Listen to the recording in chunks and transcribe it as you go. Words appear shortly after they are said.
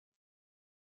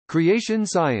Creation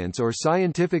science or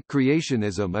scientific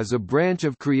creationism is a branch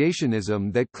of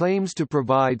creationism that claims to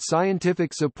provide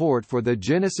scientific support for the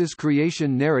Genesis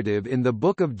creation narrative in the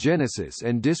Book of Genesis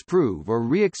and disprove or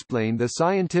re-explain the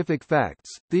scientific facts,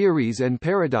 theories and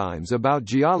paradigms about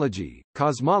geology,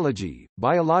 cosmology,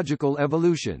 biological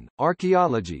evolution,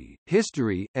 archaeology,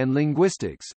 history, and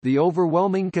linguistics. The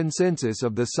overwhelming consensus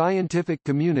of the scientific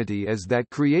community is that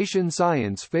creation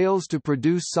science fails to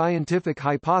produce scientific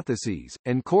hypotheses,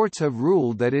 and courts have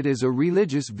ruled that it is a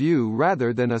religious view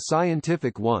rather than a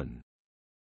scientific one.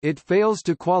 It fails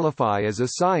to qualify as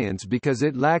a science because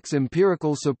it lacks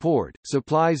empirical support,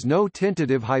 supplies no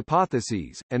tentative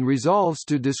hypotheses, and resolves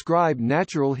to describe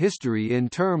natural history in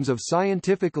terms of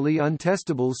scientifically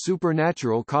untestable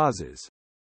supernatural causes.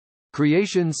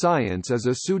 Creation science is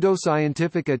a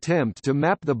pseudoscientific attempt to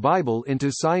map the Bible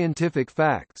into scientific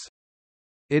facts.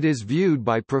 It is viewed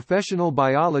by professional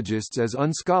biologists as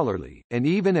unscholarly, and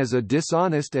even as a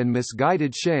dishonest and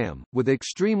misguided sham, with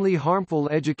extremely harmful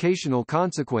educational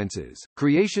consequences.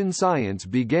 Creation science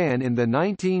began in the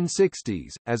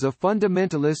 1960s, as a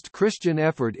fundamentalist Christian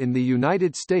effort in the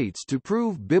United States to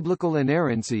prove biblical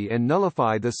inerrancy and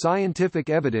nullify the scientific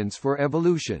evidence for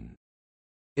evolution.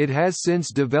 It has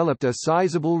since developed a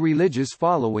sizable religious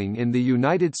following in the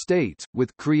United States,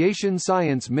 with creation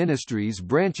science ministries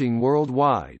branching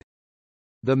worldwide.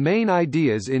 The main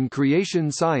ideas in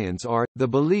creation science are, the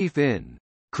belief in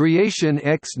creation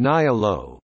ex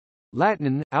nihilo,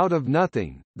 Latin, out of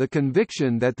nothing, the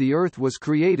conviction that the Earth was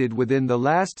created within the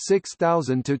last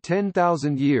 6,000 to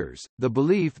 10,000 years, the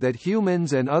belief that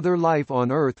humans and other life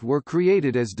on Earth were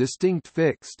created as distinct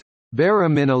fixed,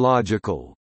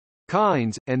 baraminological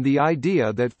kinds, and the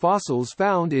idea that fossils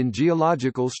found in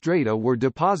geological strata were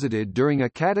deposited during a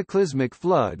cataclysmic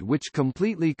flood which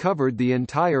completely covered the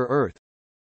entire Earth.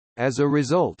 As a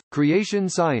result, creation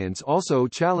science also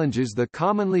challenges the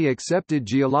commonly accepted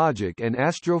geologic and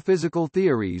astrophysical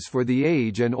theories for the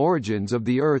age and origins of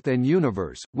the Earth and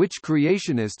universe, which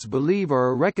creationists believe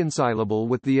are irreconcilable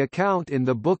with the account in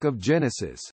the Book of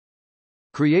Genesis.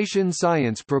 Creation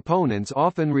science proponents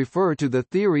often refer to the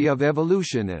theory of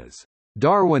evolution as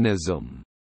Darwinism,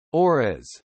 or as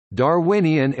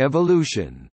Darwinian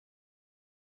evolution.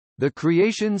 The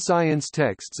creation science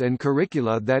texts and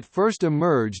curricula that first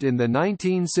emerged in the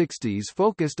 1960s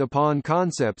focused upon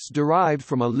concepts derived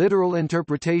from a literal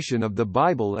interpretation of the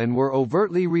Bible and were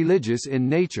overtly religious in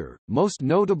nature, most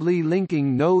notably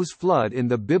linking Noah's flood in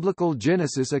the biblical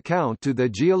Genesis account to the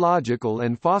geological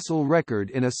and fossil record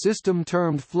in a system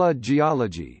termed flood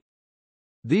geology.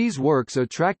 These works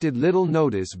attracted little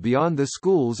notice beyond the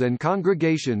schools and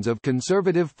congregations of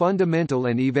conservative fundamental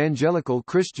and evangelical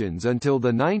Christians until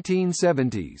the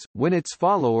 1970s, when its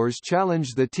followers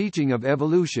challenged the teaching of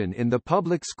evolution in the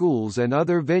public schools and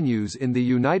other venues in the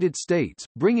United States,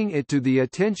 bringing it to the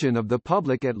attention of the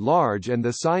public at large and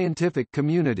the scientific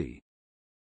community.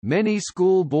 Many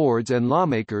school boards and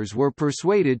lawmakers were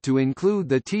persuaded to include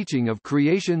the teaching of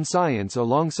creation science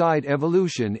alongside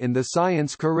evolution in the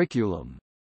science curriculum.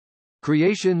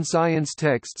 Creation science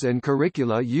texts and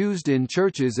curricula used in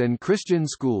churches and Christian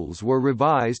schools were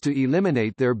revised to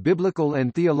eliminate their biblical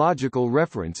and theological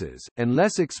references, and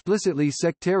less explicitly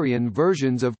sectarian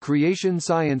versions of creation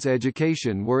science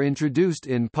education were introduced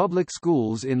in public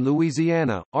schools in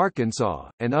Louisiana, Arkansas,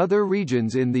 and other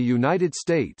regions in the United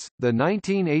States. The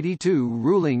 1982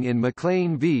 ruling in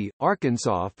McLean v.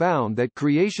 Arkansas found that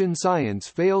creation science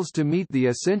fails to meet the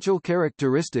essential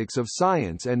characteristics of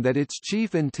science and that its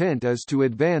chief intent is to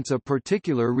advance a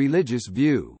particular religious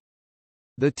view.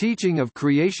 The teaching of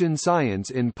creation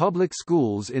science in public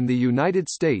schools in the United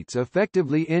States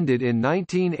effectively ended in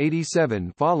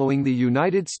 1987 following the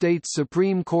United States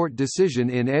Supreme Court decision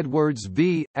in Edwards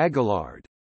v. Aguillard.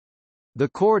 The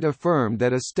court affirmed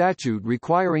that a statute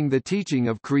requiring the teaching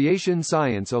of creation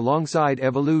science alongside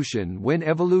evolution when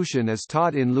evolution is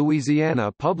taught in Louisiana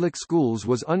public schools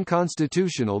was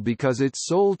unconstitutional because its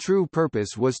sole true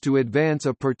purpose was to advance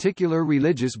a particular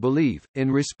religious belief.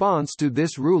 In response to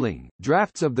this ruling,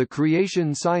 drafts of the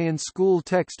creation science school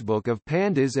textbook of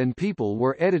Pandas and People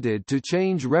were edited to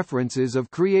change references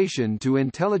of creation to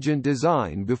intelligent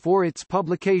design before its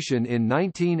publication in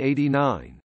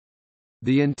 1989.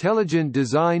 The intelligent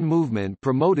design movement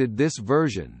promoted this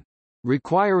version.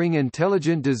 Requiring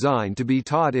intelligent design to be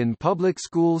taught in public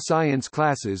school science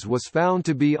classes was found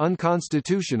to be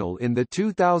unconstitutional in the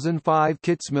 2005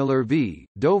 Kitzmiller v.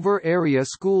 Dover Area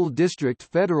School District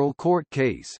federal court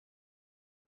case.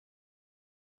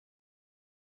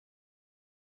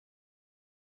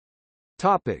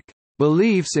 Topic: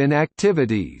 Beliefs and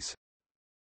activities.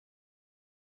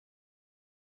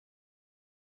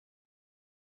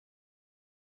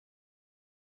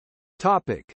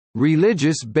 Topic: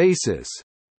 Religious basis.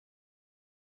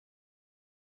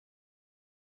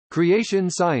 Creation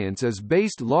science is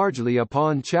based largely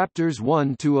upon chapters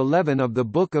 1 to 11 of the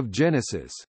Book of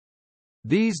Genesis.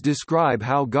 These describe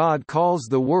how God calls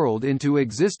the world into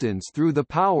existence through the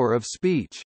power of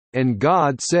speech, "And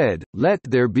God said, Let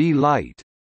there be light,"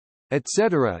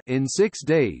 etc. in 6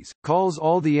 days, calls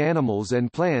all the animals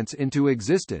and plants into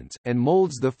existence, and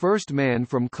molds the first man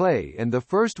from clay and the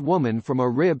first woman from a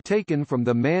rib taken from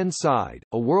the man's side.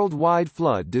 A worldwide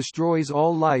flood destroys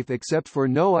all life except for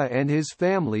Noah and his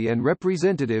family and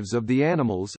representatives of the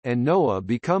animals, and Noah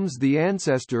becomes the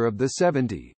ancestor of the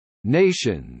 70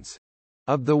 nations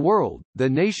of the world. The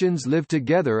nations live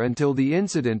together until the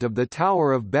incident of the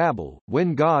Tower of Babel,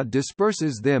 when God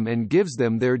disperses them and gives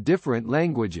them their different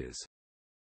languages.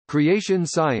 Creation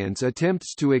science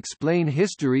attempts to explain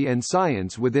history and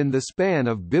science within the span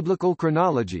of biblical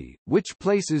chronology, which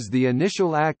places the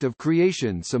initial act of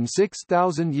creation some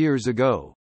 6,000 years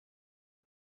ago.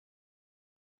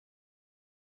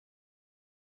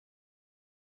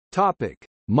 Topic: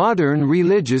 Modern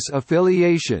religious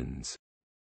affiliations.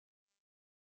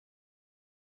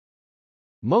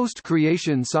 Most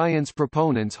creation science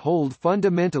proponents hold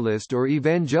fundamentalist or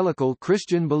evangelical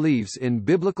Christian beliefs in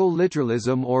biblical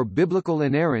literalism or biblical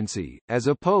inerrancy, as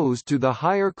opposed to the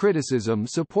higher criticism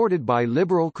supported by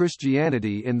liberal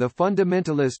Christianity in the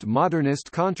fundamentalist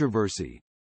modernist controversy.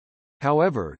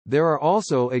 However, there are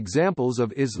also examples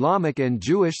of Islamic and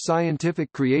Jewish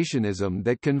scientific creationism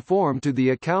that conform to the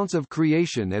accounts of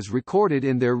creation as recorded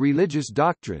in their religious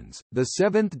doctrines. The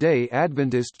Seventh-day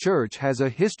Adventist Church has a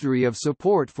history of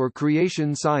support for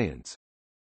creation science.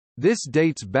 This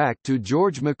dates back to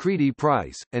George Macready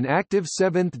Price, an active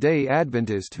Seventh-day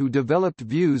Adventist who developed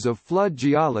views of flood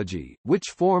geology, which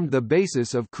formed the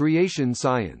basis of creation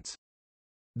science.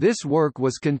 This work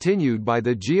was continued by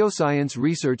the Geoscience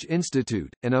Research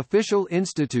Institute, an official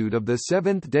institute of the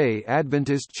Seventh-day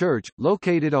Adventist Church,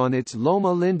 located on its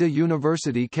Loma Linda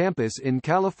University campus in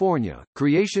California.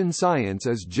 Creation science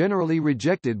is generally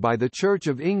rejected by the Church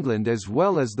of England as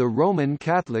well as the Roman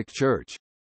Catholic Church.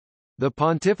 The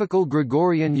Pontifical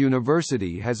Gregorian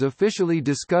University has officially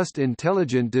discussed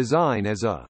intelligent design as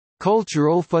a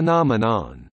cultural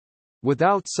phenomenon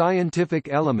without scientific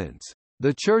elements.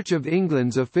 The Church of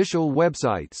England's official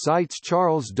website cites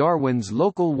Charles Darwin's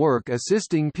local work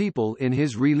assisting people in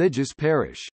his religious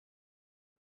parish.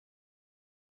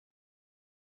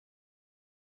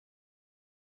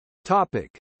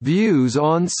 Topic: Views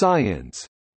on science.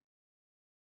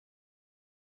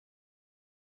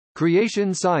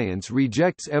 Creation science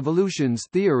rejects evolution's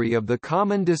theory of the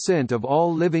common descent of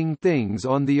all living things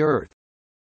on the Earth.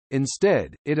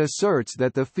 Instead, it asserts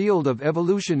that the field of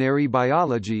evolutionary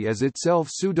biology is itself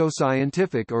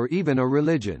pseudoscientific or even a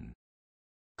religion.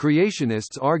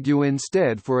 Creationists argue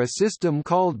instead for a system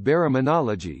called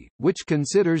baraminology, which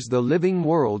considers the living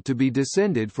world to be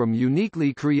descended from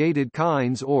uniquely created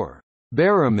kinds or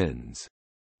baramins.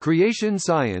 Creation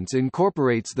science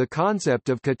incorporates the concept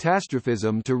of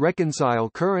catastrophism to reconcile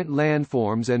current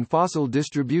landforms and fossil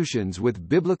distributions with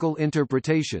biblical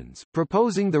interpretations,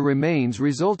 proposing the remains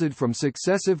resulted from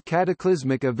successive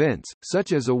cataclysmic events,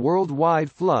 such as a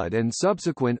worldwide flood and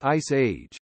subsequent ice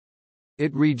age.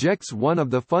 It rejects one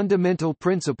of the fundamental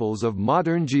principles of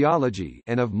modern geology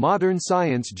and of modern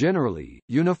science generally,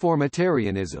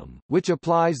 uniformitarianism, which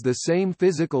applies the same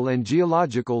physical and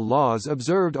geological laws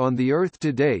observed on the Earth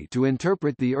today to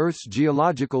interpret the Earth's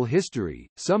geological history.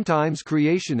 Sometimes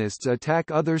creationists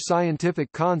attack other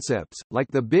scientific concepts,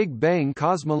 like the Big Bang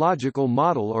cosmological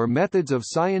model or methods of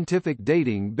scientific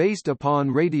dating based upon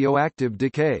radioactive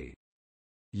decay.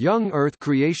 Young Earth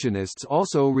creationists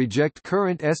also reject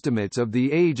current estimates of the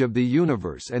age of the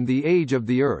universe and the age of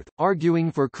the Earth,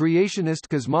 arguing for creationist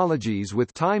cosmologies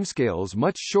with timescales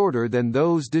much shorter than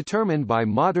those determined by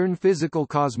modern physical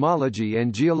cosmology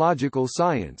and geological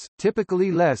science,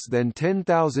 typically less than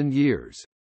 10,000 years.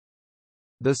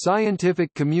 The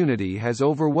scientific community has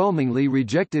overwhelmingly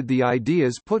rejected the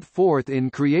ideas put forth in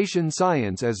creation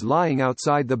science as lying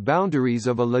outside the boundaries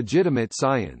of a legitimate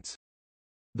science.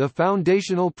 The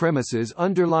foundational premises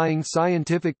underlying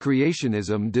scientific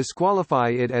creationism disqualify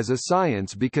it as a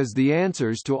science because the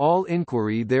answers to all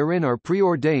inquiry therein are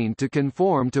preordained to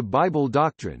conform to Bible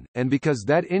doctrine, and because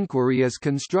that inquiry is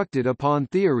constructed upon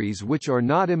theories which are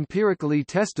not empirically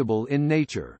testable in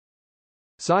nature.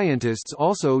 Scientists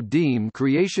also deem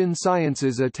creation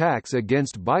science's attacks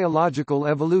against biological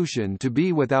evolution to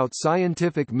be without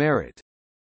scientific merit.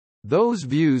 Those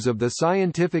views of the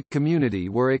scientific community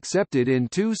were accepted in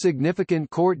two significant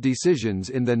court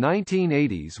decisions in the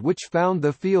 1980s which found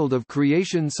the field of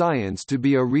creation science to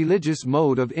be a religious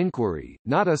mode of inquiry,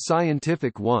 not a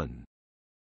scientific one.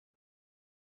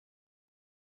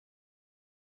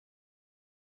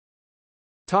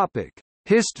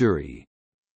 History.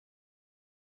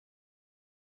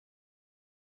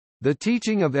 The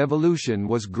teaching of evolution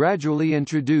was gradually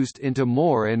introduced into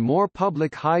more and more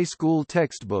public high school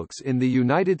textbooks in the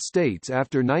United States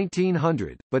after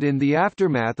 1900, but in the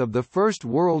aftermath of the First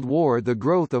World War the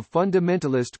growth of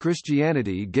fundamentalist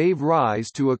Christianity gave rise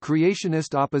to a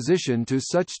creationist opposition to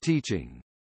such teaching.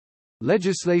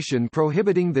 Legislation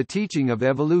prohibiting the teaching of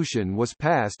evolution was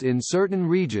passed in certain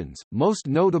regions, most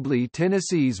notably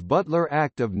Tennessee's Butler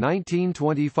Act of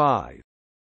 1925.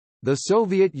 The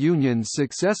Soviet Union's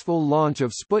successful launch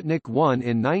of Sputnik 1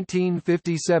 in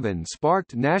 1957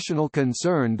 sparked national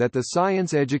concern that the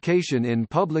science education in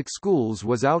public schools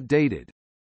was outdated.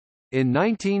 In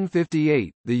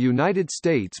 1958, the United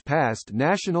States passed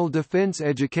National Defense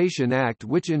Education Act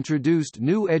which introduced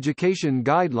new education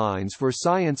guidelines for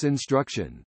science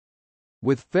instruction.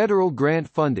 With federal grant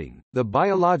funding, the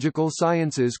Biological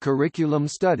Sciences Curriculum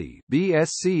Study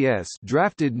 (BSCS)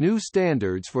 drafted new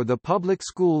standards for the public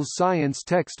schools' science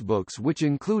textbooks which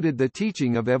included the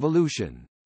teaching of evolution.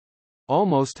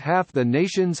 Almost half the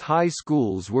nation's high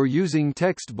schools were using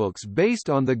textbooks based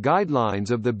on the guidelines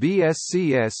of the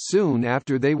BSCS soon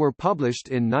after they were published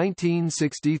in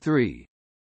 1963.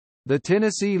 The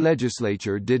Tennessee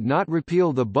legislature did not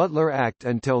repeal the Butler Act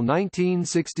until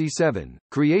 1967.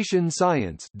 Creation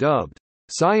science, dubbed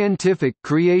scientific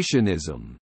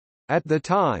creationism, at the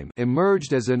time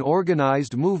emerged as an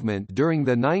organized movement during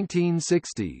the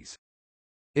 1960s.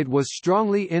 It was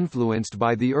strongly influenced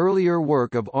by the earlier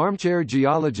work of armchair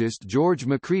geologist George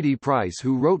Macready Price,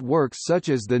 who wrote works such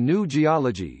as The New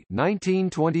Geology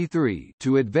 (1923)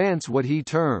 to advance what he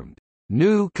termed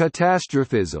new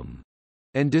catastrophism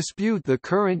and dispute the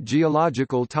current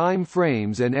geological time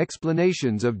frames and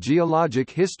explanations of geologic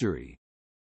history.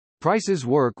 Price's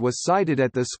work was cited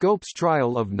at the Scopes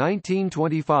trial of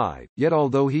 1925, yet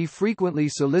although he frequently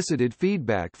solicited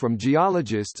feedback from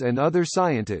geologists and other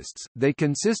scientists, they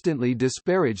consistently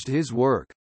disparaged his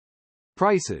work.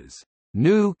 Price's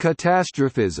new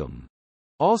catastrophism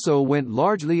also went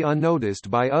largely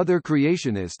unnoticed by other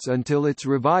creationists until its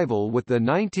revival with the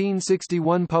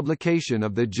 1961 publication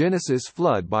of The Genesis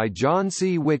Flood by John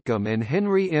C. Whitcomb and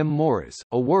Henry M. Morris,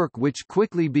 a work which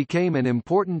quickly became an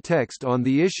important text on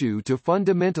the issue to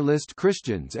fundamentalist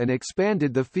Christians and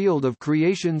expanded the field of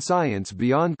creation science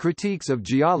beyond critiques of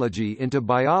geology into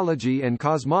biology and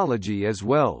cosmology as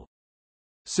well.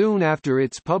 Soon after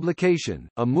its publication,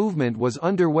 a movement was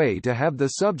underway to have the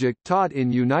subject taught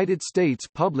in United States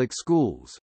public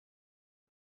schools.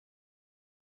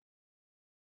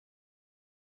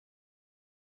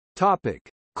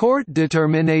 Topic: Court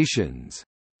determinations.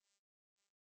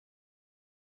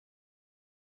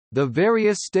 The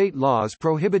various state laws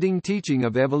prohibiting teaching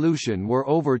of evolution were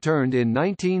overturned in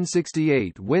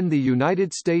 1968 when the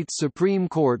United States Supreme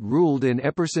Court ruled in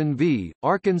Epperson v.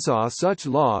 Arkansas such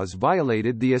laws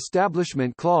violated the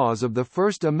Establishment Clause of the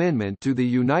First Amendment to the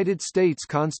United States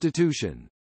Constitution.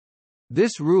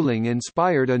 This ruling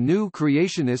inspired a new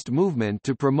creationist movement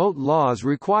to promote laws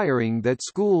requiring that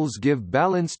schools give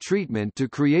balanced treatment to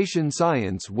creation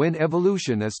science when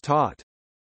evolution is taught.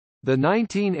 The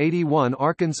 1981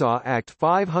 Arkansas Act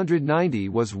 590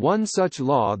 was one such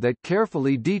law that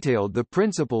carefully detailed the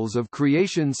principles of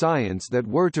creation science that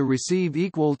were to receive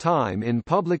equal time in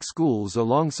public schools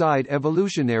alongside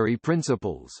evolutionary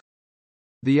principles.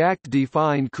 The act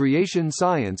defined creation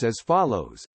science as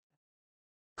follows.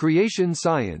 Creation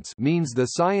science means the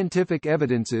scientific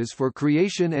evidences for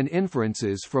creation and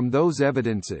inferences from those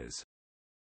evidences.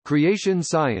 Creation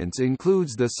science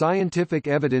includes the scientific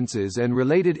evidences and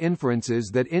related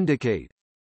inferences that indicate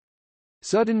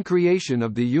sudden creation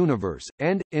of the universe,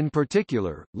 and, in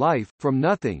particular, life, from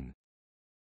nothing.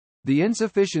 The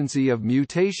insufficiency of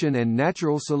mutation and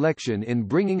natural selection in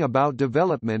bringing about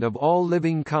development of all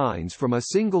living kinds from a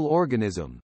single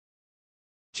organism.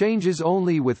 Changes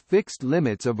only with fixed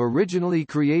limits of originally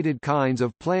created kinds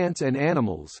of plants and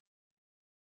animals.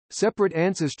 Separate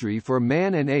ancestry for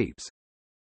man and apes.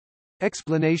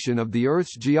 Explanation of the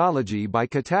Earth's geology by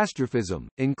catastrophism,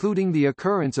 including the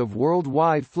occurrence of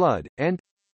worldwide flood, and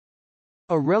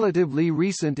a relatively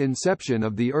recent inception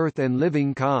of the Earth and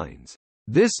living kinds.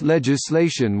 This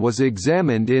legislation was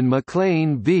examined in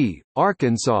McLean v.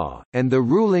 Arkansas, and the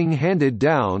ruling handed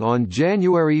down on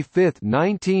January 5,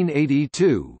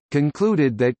 1982,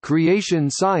 concluded that creation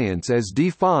science as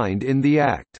defined in the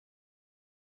Act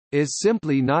is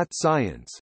simply not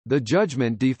science. The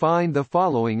judgment defined the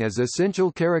following as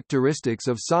essential characteristics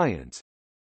of science.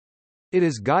 It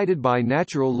is guided by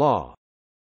natural law.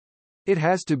 It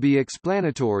has to be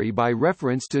explanatory by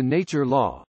reference to nature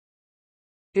law.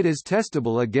 It is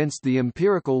testable against the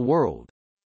empirical world.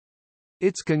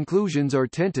 Its conclusions are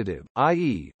tentative,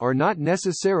 i.e., are not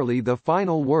necessarily the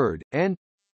final word, and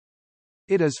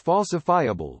it is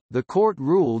falsifiable. The court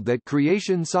ruled that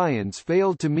creation science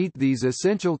failed to meet these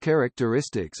essential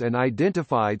characteristics and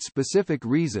identified specific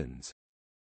reasons.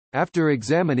 After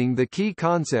examining the key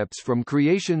concepts from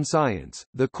creation science,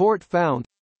 the court found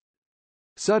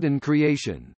sudden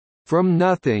creation, from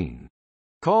nothing,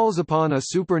 calls upon a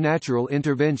supernatural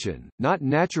intervention, not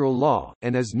natural law,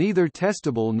 and is neither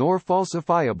testable nor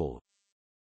falsifiable.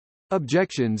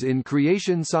 Objections in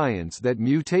creation science that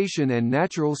mutation and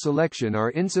natural selection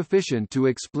are insufficient to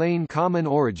explain common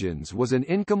origins was an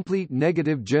incomplete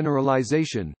negative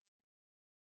generalization.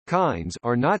 Kinds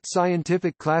are not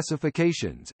scientific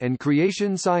classifications, and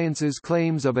creation science's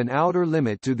claims of an outer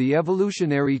limit to the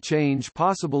evolutionary change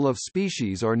possible of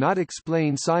species are not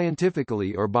explained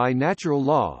scientifically or by natural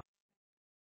law.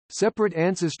 Separate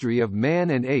ancestry of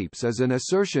man and apes is an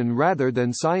assertion rather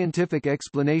than scientific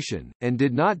explanation, and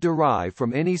did not derive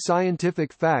from any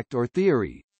scientific fact or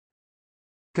theory.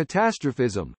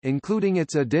 Catastrophism, including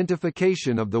its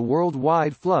identification of the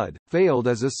worldwide flood, failed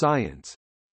as a science.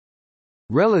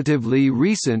 Relatively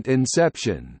recent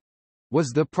inception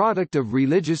was the product of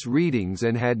religious readings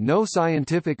and had no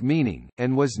scientific meaning,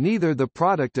 and was neither the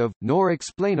product of, nor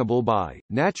explainable by,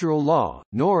 natural law,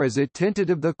 nor is it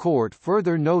tentative. The court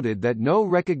further noted that no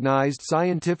recognized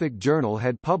scientific journal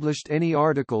had published any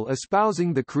article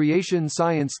espousing the creation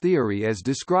science theory as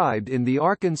described in the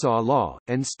Arkansas law,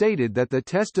 and stated that the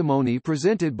testimony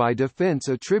presented by defense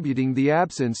attributing the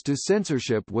absence to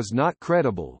censorship was not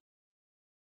credible.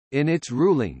 In its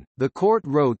ruling, the court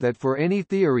wrote that for any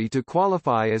theory to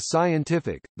qualify as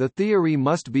scientific, the theory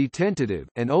must be tentative,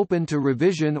 and open to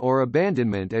revision or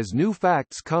abandonment as new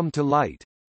facts come to light.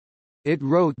 It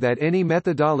wrote that any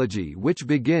methodology which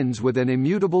begins with an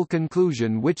immutable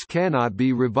conclusion which cannot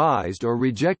be revised or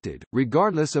rejected,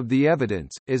 regardless of the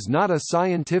evidence, is not a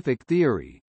scientific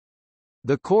theory.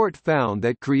 The court found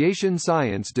that creation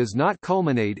science does not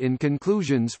culminate in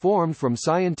conclusions formed from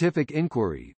scientific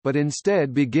inquiry, but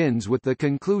instead begins with the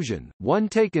conclusion, one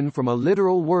taken from a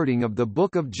literal wording of the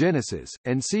Book of Genesis,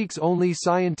 and seeks only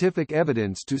scientific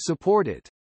evidence to support it.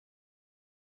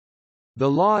 The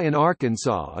law in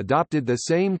Arkansas adopted the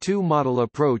same two-model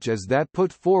approach as that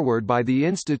put forward by the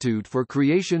Institute for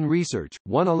Creation Research,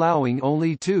 one allowing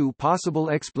only two possible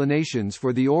explanations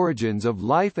for the origins of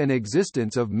life and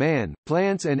existence of man,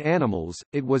 plants and animals: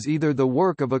 it was either the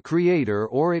work of a creator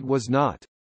or it was not.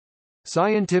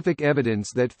 Scientific evidence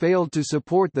that failed to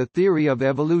support the theory of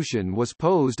evolution was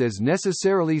posed as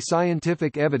necessarily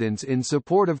scientific evidence in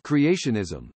support of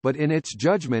creationism, but in its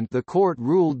judgment the court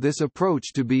ruled this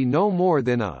approach to be no more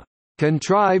than a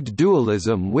contrived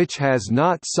dualism which has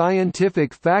not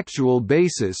scientific factual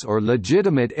basis or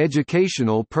legitimate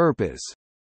educational purpose.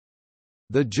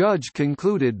 The judge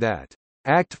concluded that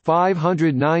Act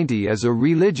 590 is a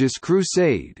religious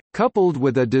crusade, coupled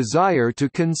with a desire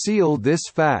to conceal this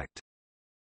fact,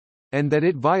 and that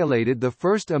it violated the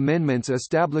First Amendment's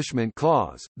Establishment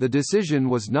Clause. The decision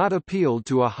was not appealed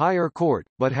to a higher court,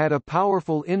 but had a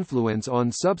powerful influence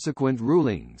on subsequent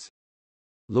rulings.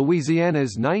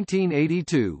 Louisiana's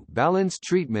 1982 Balanced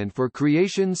Treatment for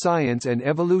Creation Science and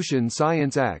Evolution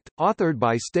Science Act, authored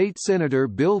by State Senator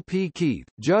Bill P. Keith,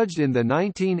 judged in the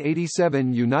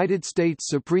 1987 United States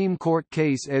Supreme Court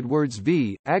case Edwards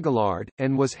v. Aguillard,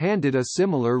 and was handed a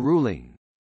similar ruling.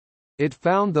 It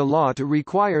found the law to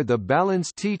require the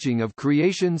balanced teaching of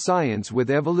creation science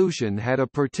with evolution had a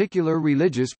particular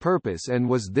religious purpose and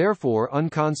was therefore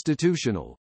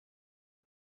unconstitutional.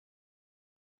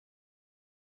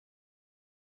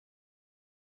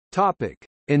 Topic: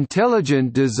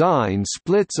 Intelligent design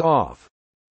splits off.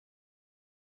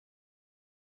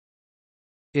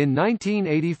 In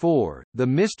 1984, The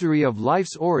Mystery of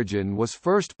Life's Origin was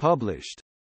first published.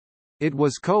 It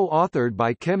was co-authored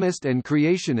by chemist and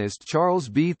creationist Charles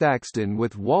B. Thaxton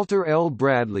with Walter L.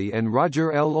 Bradley and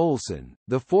Roger L. Olson,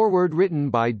 the foreword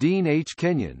written by Dean H.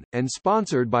 Kenyon, and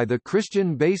sponsored by the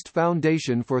Christian-based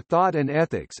Foundation for Thought and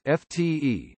Ethics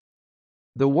 (FTE).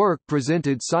 The work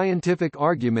presented scientific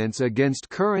arguments against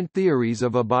current theories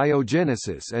of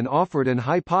abiogenesis and offered an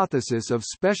hypothesis of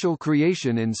special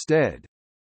creation instead.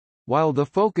 While the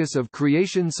focus of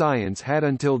creation science had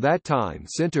until that time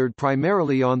centered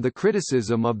primarily on the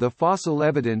criticism of the fossil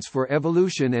evidence for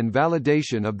evolution and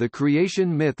validation of the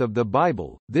creation myth of the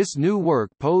Bible, this new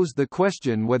work posed the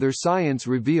question whether science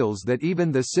reveals that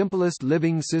even the simplest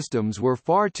living systems were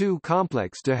far too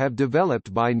complex to have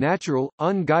developed by natural,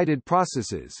 unguided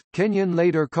processes. Kenyon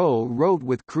later co-wrote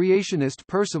with creationist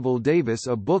Percival Davis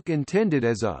a book intended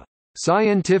as a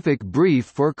scientific brief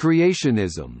for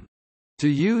creationism, to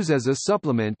use as a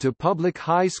supplement to public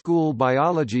high school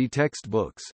biology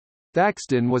textbooks.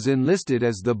 Thaxton was enlisted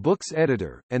as the book's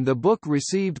editor, and the book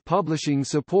received publishing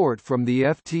support from the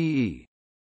FTE.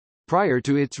 Prior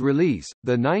to its release,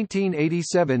 the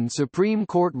 1987 Supreme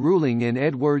Court ruling in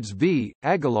Edwards v.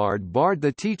 Aguillard barred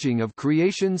the teaching of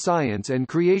creation science and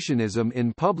creationism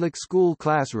in public school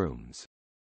classrooms.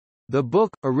 The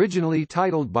book, originally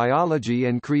titled Biology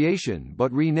and Creation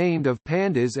but renamed Of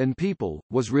Pandas and People,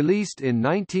 was released in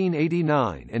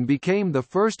 1989 and became the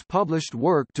first published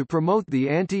work to promote the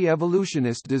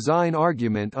anti-evolutionist design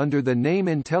argument under the name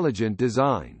Intelligent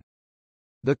Design.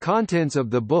 The contents of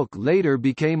the book later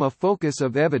became a focus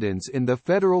of evidence in the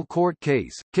federal court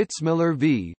case, Kitzmiller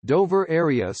v. Dover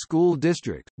Area School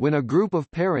District, when a group of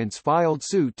parents filed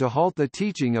suit to halt the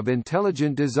teaching of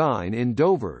intelligent design in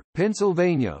Dover,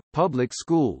 Pennsylvania, public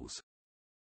schools.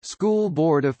 School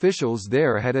board officials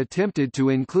there had attempted to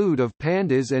include Of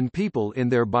Pandas and People in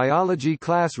their biology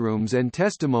classrooms, and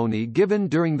testimony given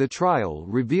during the trial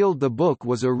revealed the book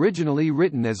was originally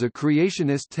written as a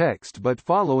creationist text, but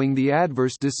following the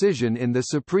adverse decision in the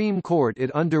Supreme Court it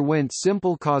underwent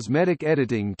simple cosmetic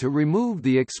editing to remove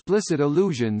the explicit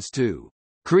allusions to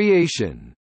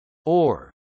creation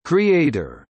or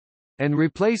creator, and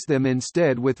replace them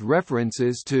instead with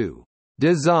references to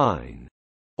design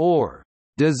or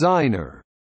designer.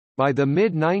 By the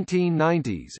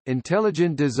mid-1990s,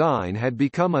 intelligent design had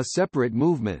become a separate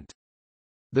movement.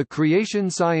 The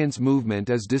creation science movement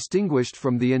is distinguished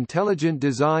from the intelligent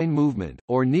design movement,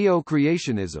 or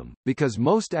neo-creationism, because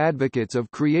most advocates of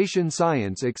creation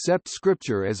science accept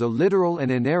Scripture as a literal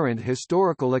and inerrant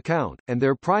historical account, and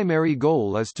their primary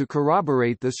goal is to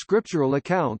corroborate the scriptural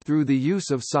account through the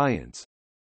use of science.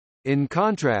 In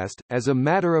contrast, as a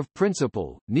matter of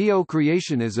principle,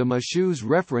 neo-creationism eschews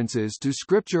references to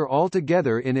Scripture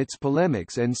altogether in its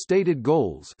polemics and stated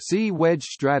goals. See wedge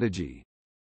strategy.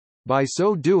 By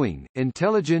so doing,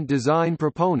 intelligent design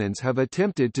proponents have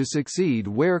attempted to succeed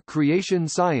where creation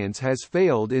science has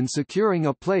failed in securing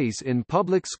a place in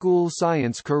public school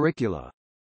science curricula.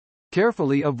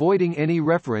 Carefully avoiding any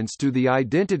reference to the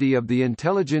identity of the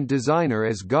intelligent designer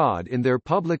as God in their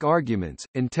public arguments,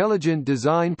 intelligent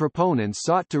design proponents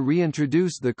sought to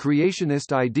reintroduce the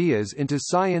creationist ideas into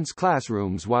science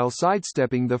classrooms while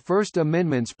sidestepping the First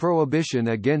Amendment's prohibition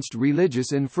against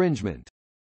religious infringement.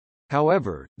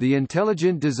 However, the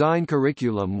intelligent design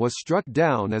curriculum was struck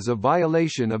down as a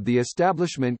violation of the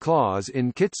Establishment Clause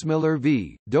in Kitzmiller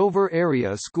v. Dover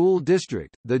Area School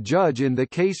District, the judge in the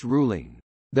case ruling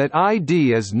that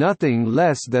ID is nothing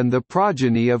less than the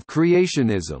progeny of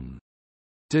creationism.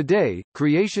 Today,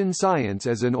 creation science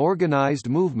as an organized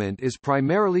movement is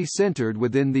primarily centered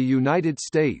within the United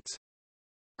States.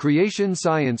 Creation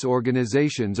science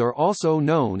organizations are also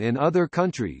known in other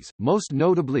countries, most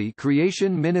notably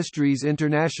Creation Ministries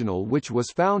International, which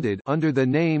was founded under the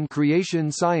name Creation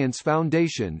Science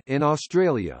Foundation in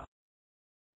Australia.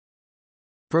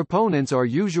 Proponents are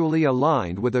usually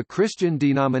aligned with a Christian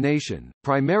denomination,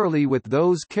 primarily with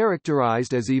those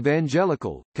characterized as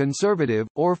evangelical, conservative,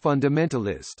 or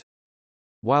fundamentalist.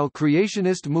 While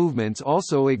creationist movements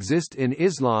also exist in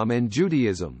Islam and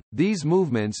Judaism, these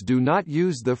movements do not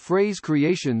use the phrase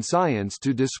creation science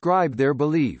to describe their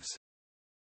beliefs.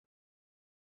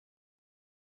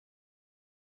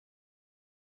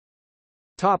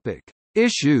 Topic: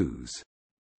 Issues.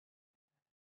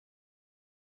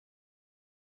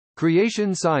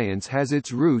 Creation science has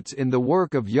its roots in the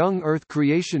work of young Earth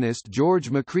creationist George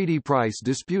Macready Price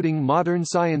disputing modern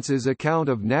science's account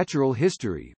of natural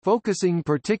history, focusing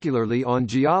particularly on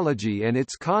geology and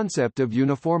its concept of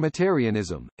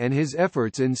uniformitarianism, and his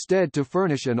efforts instead to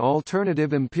furnish an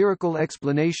alternative empirical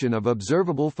explanation of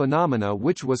observable phenomena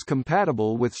which was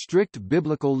compatible with strict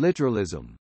biblical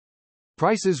literalism.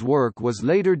 Price's work was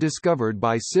later discovered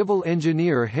by civil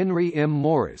engineer Henry M.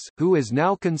 Morris, who is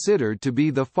now considered to be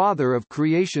the father of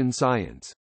creation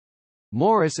science.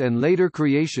 Morris and later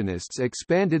creationists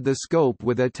expanded the scope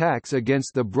with attacks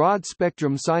against the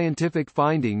broad-spectrum scientific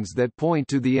findings that point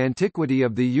to the antiquity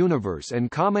of the universe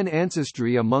and common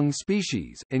ancestry among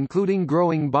species, including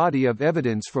growing body of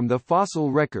evidence from the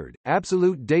fossil record,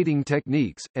 absolute dating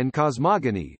techniques, and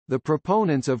cosmogony. The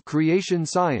proponents of creation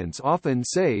science often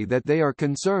say that they are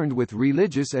concerned with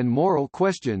religious and moral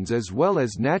questions as well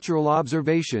as natural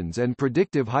observations and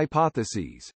predictive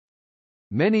hypotheses.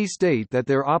 Many state that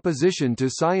their opposition to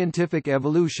scientific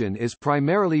evolution is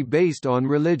primarily based on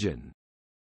religion.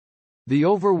 The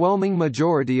overwhelming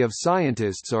majority of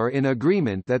scientists are in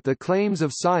agreement that the claims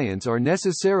of science are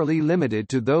necessarily limited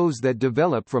to those that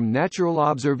develop from natural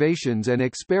observations and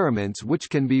experiments which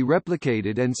can be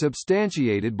replicated and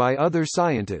substantiated by other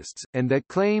scientists, and that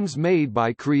claims made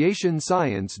by creation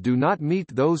science do not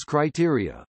meet those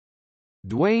criteria.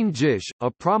 Duane Gish,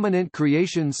 a prominent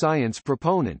creation science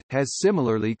proponent, has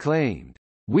similarly claimed,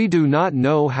 "We do not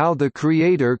know how the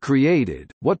Creator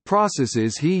created, what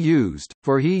processes he used,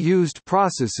 for he used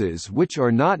processes which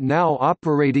are not now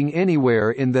operating anywhere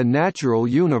in the natural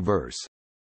universe.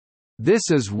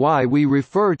 This is why we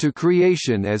refer to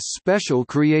creation as special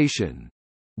creation.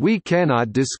 We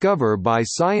cannot discover by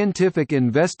scientific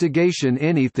investigation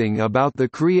anything about the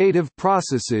creative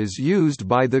processes used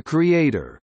by the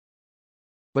Creator."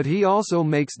 But he also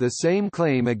makes the same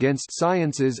claim against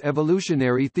science's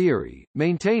evolutionary theory,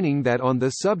 maintaining that on the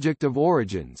subject of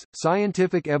origins,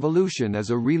 scientific evolution is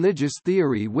a religious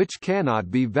theory which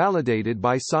cannot be validated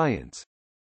by science.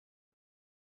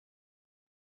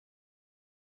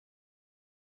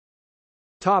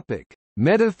 Topic: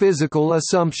 Metaphysical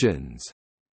assumptions.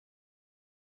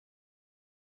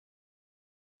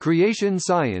 Creation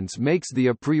science makes the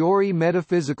a priori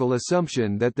metaphysical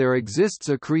assumption that there exists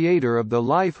a creator of the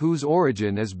life whose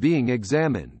origin is being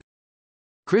examined.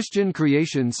 Christian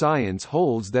creation science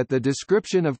holds that the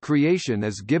description of creation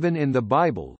is given in the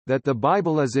Bible, that the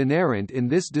Bible is inerrant in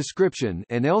this description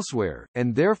and elsewhere,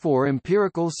 and therefore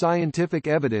empirical scientific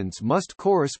evidence must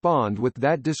correspond with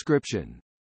that description.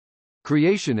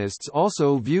 Creationists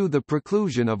also view the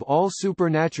preclusion of all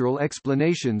supernatural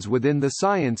explanations within the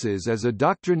sciences as a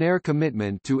doctrinaire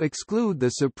commitment to exclude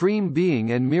the supreme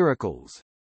being and miracles.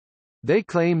 They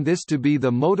claim this to be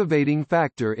the motivating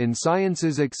factor in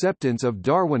science's acceptance of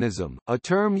Darwinism, a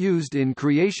term used in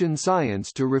creation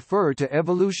science to refer to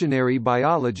evolutionary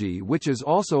biology which is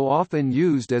also often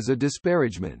used as a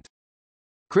disparagement.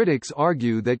 Critics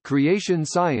argue that creation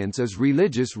science is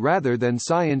religious rather than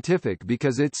scientific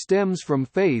because it stems from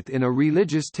faith in a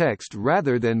religious text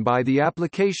rather than by the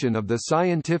application of the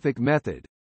scientific method.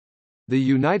 The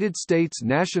United States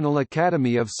National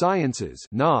Academy of Sciences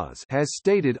 (NAS) has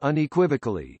stated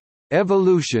unequivocally,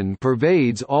 "Evolution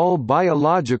pervades all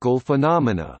biological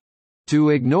phenomena.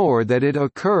 To ignore that it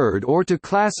occurred or to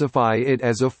classify it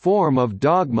as a form of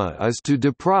dogma is to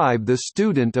deprive the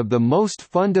student of the most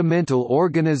fundamental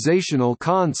organizational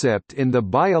concept in the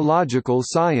biological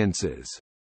sciences.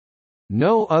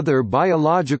 No other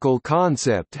biological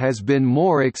concept has been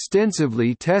more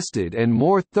extensively tested and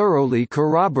more thoroughly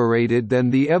corroborated than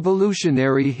the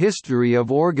evolutionary history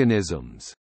of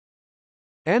organisms."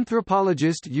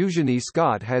 Anthropologist Eugenie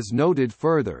Scott has noted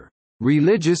further,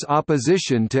 "Religious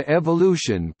opposition to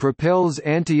evolution propels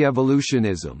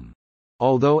anti-evolutionism.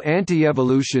 Although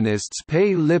anti-evolutionists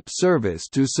pay lip service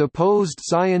to supposed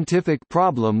scientific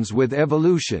problems with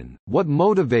evolution, what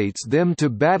motivates them to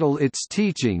battle its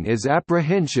teaching is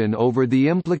apprehension over the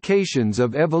implications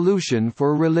of evolution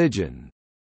for religion."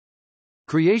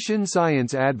 Creation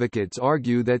science advocates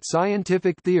argue that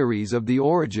scientific theories of the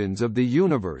origins of the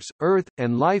universe, Earth,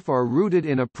 and life are rooted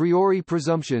in a priori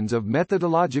presumptions of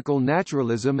methodological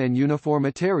naturalism and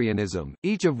uniformitarianism,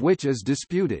 each of which is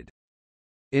disputed.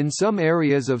 In some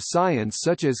areas of science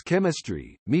such as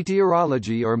chemistry,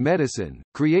 meteorology or medicine,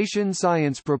 creation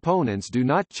science proponents do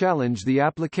not challenge the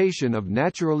application of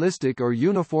naturalistic or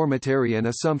uniformitarian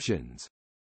assumptions.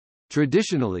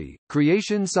 Traditionally,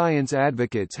 creation science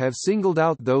advocates have singled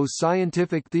out those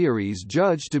scientific theories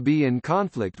judged to be in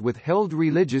conflict with held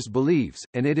religious beliefs,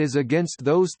 and it is against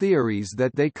those theories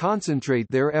that they concentrate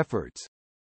their efforts.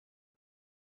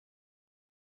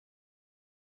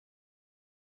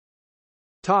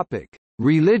 Topic: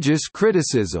 Religious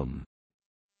criticism.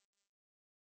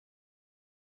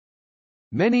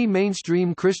 Many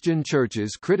mainstream Christian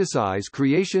churches criticize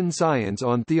creation science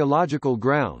on theological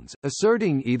grounds,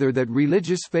 asserting either that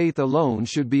religious faith alone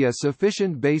should be a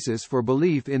sufficient basis for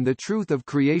belief in the truth of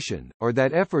creation, or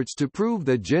that efforts to prove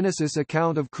the Genesis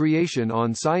account of creation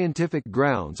on scientific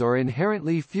grounds are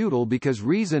inherently futile because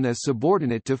reason is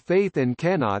subordinate to faith and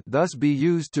cannot thus be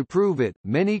used to prove it.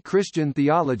 Many Christian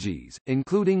theologies,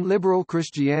 including liberal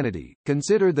Christianity,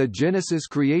 consider the Genesis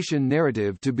creation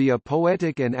narrative to be a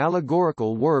poetic and allegorical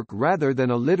work rather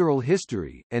than a literal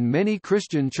history, and many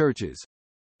Christian churches,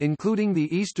 including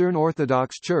the Eastern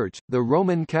Orthodox Church, the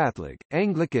Roman Catholic,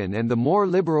 Anglican and the more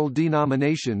liberal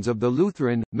denominations of the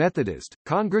Lutheran, Methodist,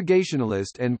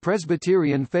 Congregationalist and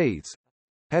Presbyterian faiths,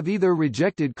 have either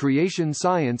rejected creation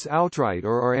science outright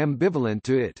or are ambivalent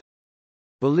to it.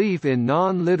 Belief in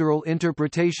non-literal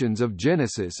interpretations of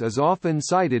Genesis is often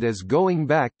cited as going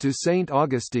back to St.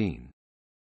 Augustine.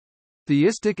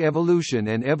 Theistic evolution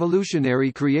and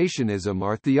evolutionary creationism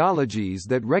are theologies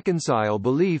that reconcile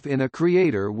belief in a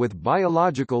creator with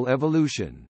biological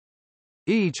evolution.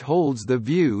 Each holds the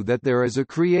view that there is a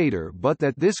creator but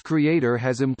that this creator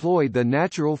has employed the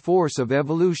natural force of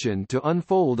evolution to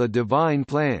unfold a divine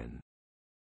plan.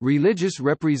 Religious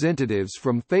representatives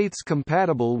from faiths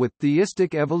compatible with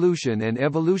theistic evolution and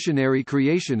evolutionary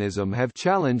creationism have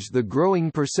challenged the growing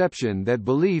perception that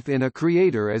belief in a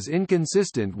creator is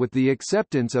inconsistent with the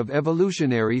acceptance of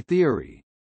evolutionary theory.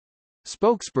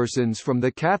 Spokespersons from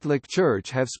the Catholic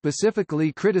Church have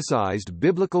specifically criticized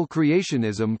biblical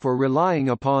creationism for relying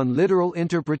upon literal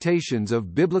interpretations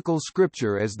of biblical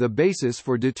scripture as the basis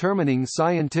for determining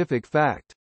scientific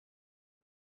fact.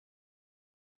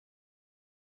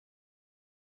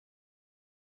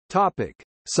 Topic: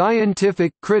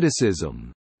 Scientific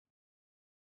criticism.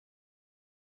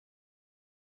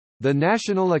 The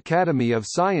National Academy of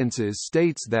Sciences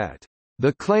states that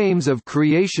the claims of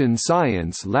creation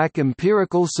science lack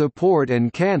empirical support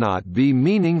and cannot be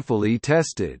meaningfully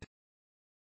tested,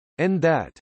 and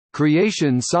that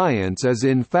creation science is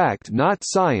in fact not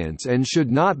science and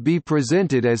should not be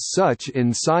presented as such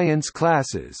in science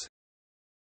classes.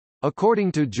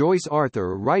 According to Joyce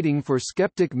Arthur writing for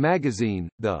Skeptic magazine,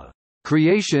 the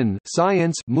creation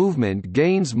science movement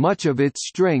gains much of its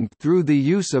strength through the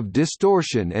use of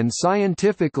distortion and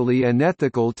scientifically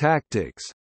unethical tactics,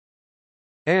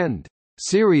 and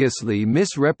seriously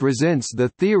misrepresents the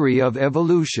theory of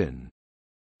evolution.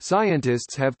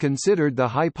 Scientists have considered the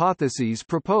hypotheses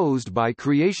proposed by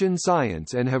creation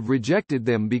science and have rejected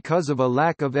them because of a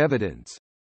lack of evidence.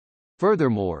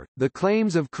 Furthermore, the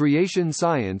claims of creation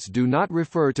science do not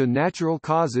refer to natural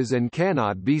causes and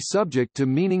cannot be subject to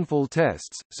meaningful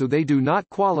tests, so they do not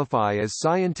qualify as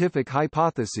scientific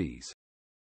hypotheses.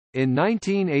 In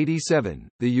 1987,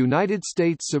 the United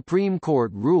States Supreme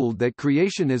Court ruled that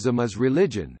creationism is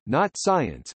religion, not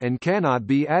science, and cannot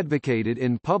be advocated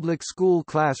in public school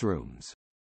classrooms.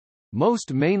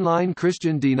 Most mainline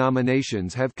Christian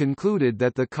denominations have concluded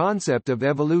that the concept of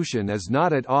evolution is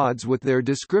not at odds with their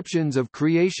descriptions of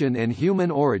creation and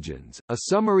human origins. A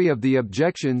summary of the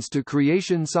objections to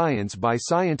creation science by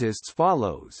scientists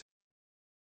follows.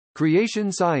 Creation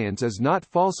science is not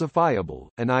falsifiable.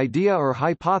 An idea or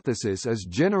hypothesis is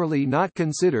generally not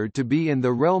considered to be in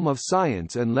the realm of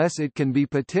science unless it can be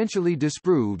potentially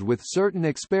disproved with certain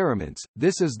experiments.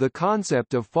 This is the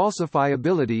concept of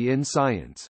falsifiability in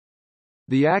science.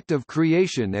 The act of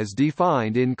creation as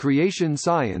defined in creation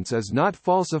science is not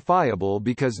falsifiable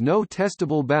because no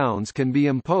testable bounds can be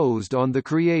imposed on the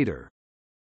creator.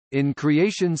 In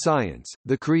creation science,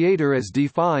 the creator is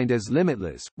defined as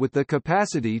limitless, with the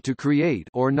capacity to create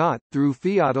or not, through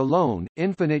fiat alone,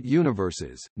 infinite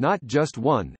universes, not just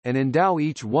one, and endow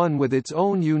each one with its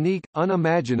own unique,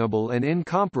 unimaginable and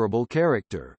incomparable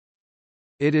character.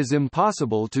 It is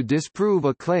impossible to disprove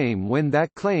a claim when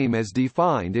that claim as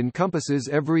defined encompasses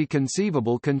every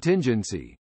conceivable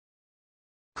contingency.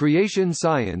 Creation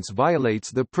science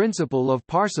violates the principle of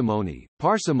parsimony.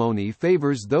 Parsimony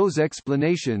favors those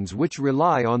explanations which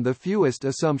rely on the fewest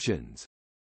assumptions.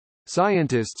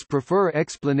 Scientists prefer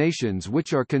explanations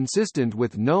which are consistent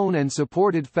with known and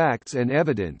supported facts and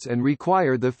evidence and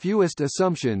require the fewest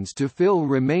assumptions to fill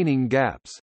remaining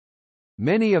gaps.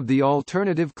 Many of the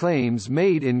alternative claims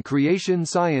made in creation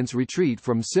science retreat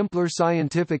from simpler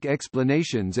scientific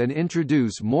explanations and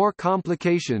introduce more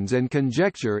complications and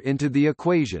conjecture into the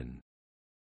equation.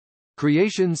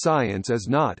 Creation science is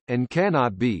not, and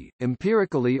cannot be,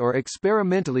 empirically or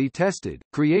experimentally tested.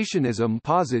 Creationism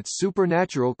posits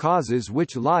supernatural causes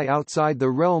which lie outside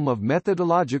the realm of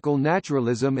methodological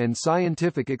naturalism and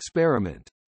scientific experiment.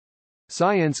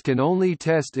 Science can only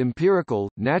test empirical,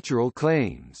 natural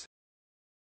claims.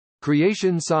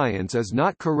 Creation science is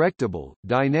not correctable,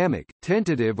 dynamic,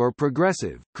 tentative or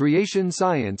progressive. Creation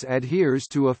science adheres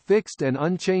to a fixed and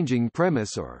unchanging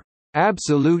premise or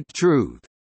absolute truth,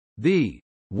 the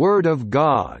Word of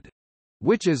God,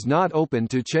 which is not open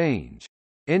to change.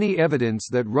 Any evidence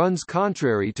that runs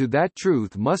contrary to that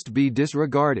truth must be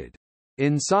disregarded.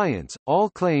 In science, all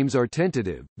claims are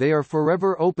tentative, they are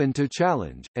forever open to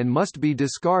challenge, and must be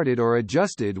discarded or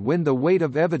adjusted when the weight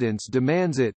of evidence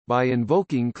demands it, by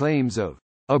invoking claims of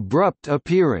abrupt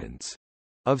appearance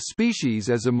of species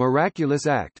as a miraculous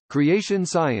act. Creation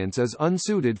science is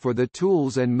unsuited for the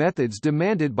tools and methods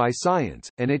demanded by science,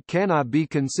 and it cannot be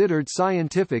considered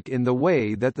scientific in the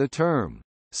way that the term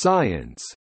science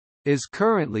is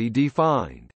currently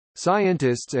defined.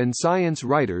 Scientists and science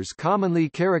writers commonly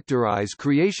characterize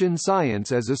creation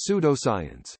science as a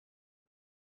pseudoscience.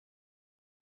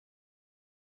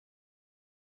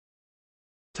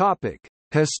 Topic: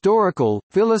 Historical,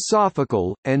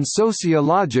 philosophical, and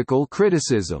sociological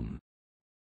criticism.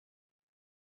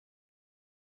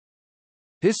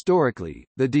 Historically,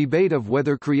 the debate of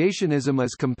whether creationism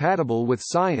is compatible with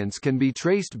science can be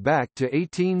traced back to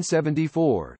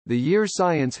 1874, the year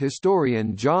science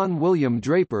historian John William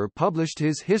Draper published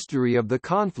his History of the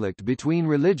Conflict Between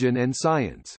Religion and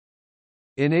Science.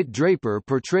 In it, Draper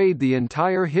portrayed the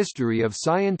entire history of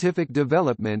scientific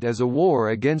development as a war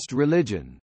against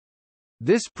religion.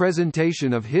 This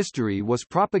presentation of history was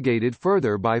propagated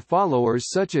further by followers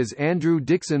such as Andrew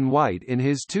Dixon White in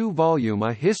his two-volume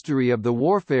A History of the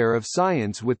Warfare of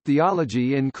Science with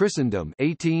Theology in Christendom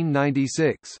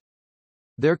 1896.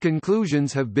 Their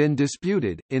conclusions have been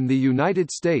disputed. In the United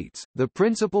States, the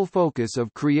principal focus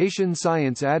of creation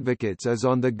science advocates is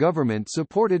on the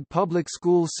government-supported public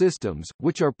school systems,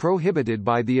 which are prohibited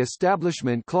by the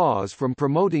Establishment Clause from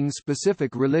promoting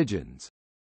specific religions.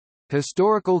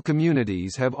 Historical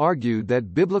communities have argued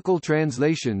that biblical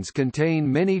translations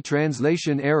contain many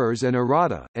translation errors and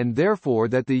errata, and therefore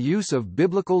that the use of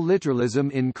biblical literalism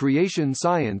in creation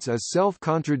science is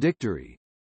self-contradictory.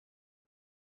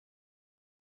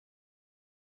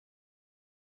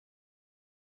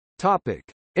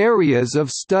 Topic: Areas of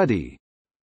study.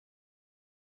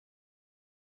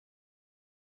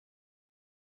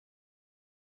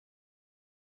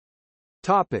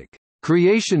 Topic: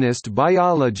 Creationist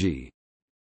biology.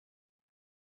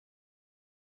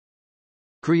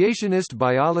 Creationist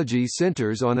biology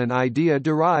centers on an idea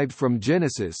derived from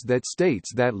Genesis that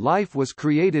states that life was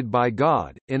created by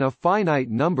God, in a finite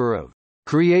number of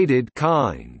created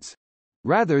kinds,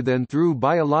 rather than through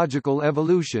biological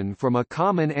evolution from a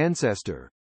common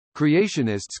ancestor.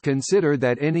 Creationists consider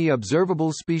that any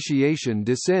observable speciation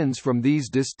descends from these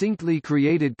distinctly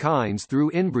created kinds through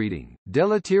inbreeding,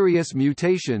 deleterious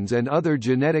mutations and other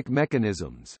genetic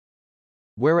mechanisms.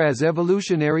 Whereas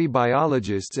evolutionary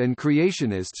biologists and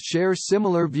creationists share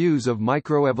similar views of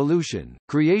microevolution,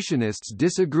 creationists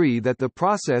disagree that the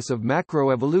process of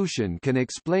macroevolution can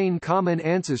explain common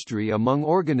ancestry among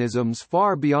organisms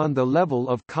far beyond the level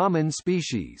of common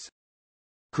species.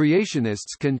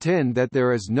 Creationists contend that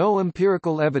there is no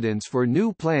empirical evidence for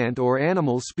new plant or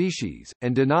animal species,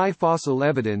 and deny fossil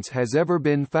evidence has ever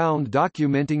been found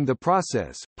documenting the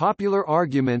process. Popular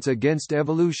arguments against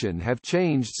evolution have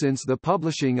changed since the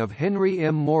publishing of Henry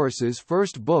M. Morris's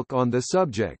first book on the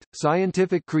subject,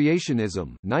 Scientific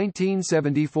Creationism,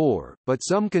 1974, but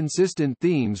some consistent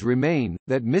themes remain: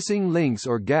 that missing links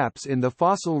or gaps in the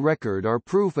fossil record are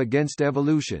proof against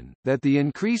evolution, that the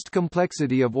increased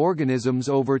complexity of organisms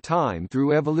over time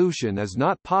through evolution is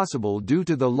not possible due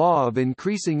to the law of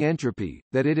increasing entropy,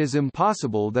 that it is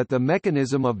impossible that the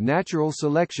mechanism of natural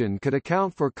selection could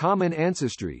account for common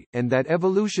ancestry, and that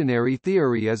evolutionary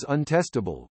theory is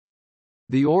untestable.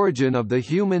 The origin of the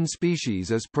human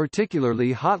species is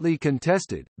particularly hotly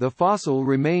contested. The fossil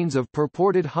remains of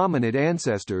purported hominid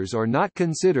ancestors are not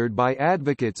considered by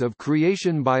advocates of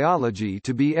creation biology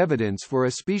to be evidence for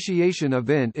a speciation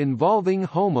event involving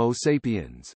Homo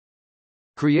sapiens.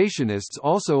 Creationists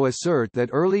also assert that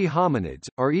early hominids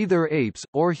are either apes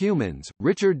or humans.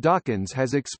 Richard Dawkins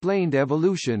has explained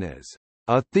evolution as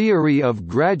a theory of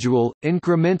gradual,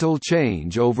 incremental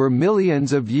change over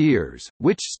millions of years,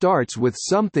 which starts with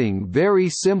something very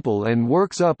simple and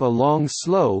works up along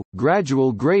slow,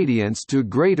 gradual gradients to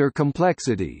greater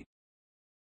complexity,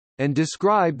 and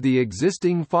described the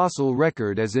existing fossil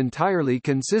record as entirely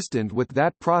consistent with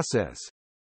that process.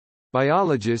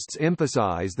 Biologists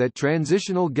emphasize that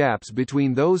transitional gaps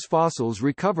between those fossils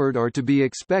recovered are to be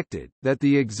expected, that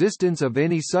the existence of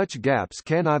any such gaps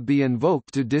cannot be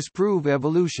invoked to disprove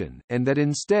evolution, and that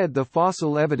instead the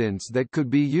fossil evidence that could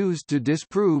be used to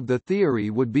disprove the theory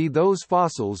would be those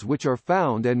fossils which are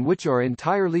found and which are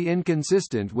entirely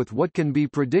inconsistent with what can be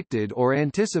predicted or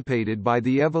anticipated by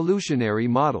the evolutionary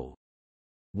model.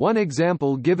 One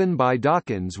example given by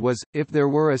Dawkins was, if there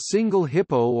were a single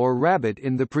hippo or rabbit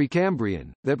in the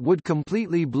Precambrian, that would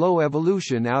completely blow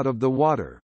evolution out of the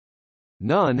water.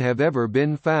 None have ever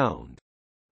been found.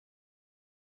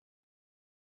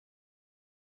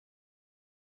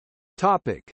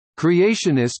 Topic: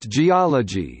 Creationist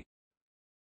geology.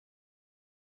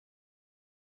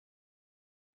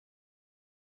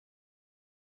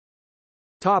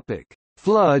 Topic: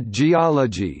 Flood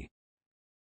geology.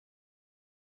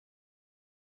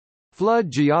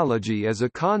 Flood geology is a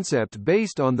concept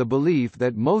based on the belief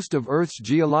that most of Earth's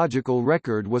geological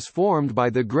record was formed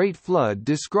by the Great Flood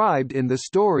described in the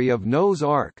story of Noah's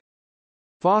Ark.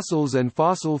 Fossils and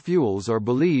fossil fuels are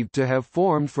believed to have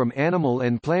formed from animal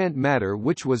and plant matter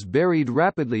which was buried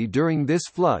rapidly during this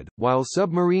flood, while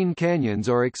submarine canyons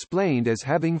are explained as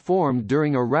having formed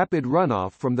during a rapid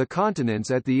runoff from the continents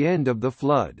at the end of the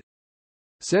flood.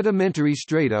 Sedimentary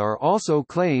strata are also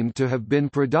claimed to have been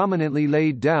predominantly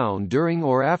laid down during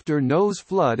or after Noah's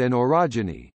flood and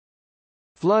orogeny.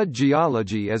 Flood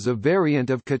geology is a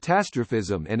variant of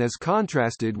catastrophism and is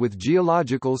contrasted with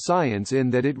geological science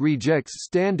in that it rejects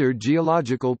standard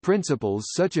geological principles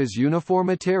such as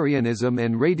uniformitarianism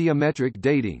and radiometric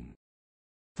dating.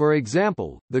 For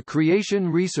example, the Creation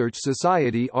Research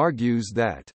Society argues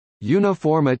that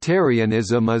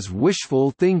uniformitarianism is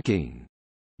wishful thinking.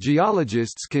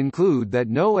 Geologists conclude that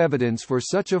no evidence for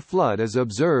such a flood is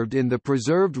observed in the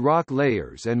preserved rock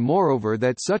layers and moreover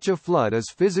that such a flood is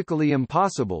physically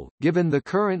impossible, given the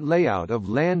current layout of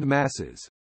land masses.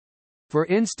 For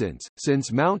instance,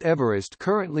 since Mount Everest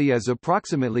currently is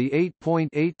approximately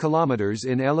 8.8 kilometers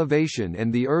in elevation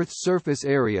and the Earth's surface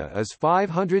area is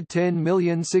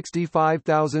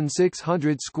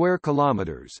 510,065,600 square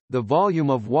kilometers, the volume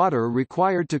of water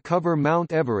required to cover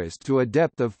Mount Everest to a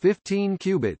depth of 15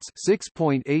 cubits,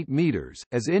 6.8 meters,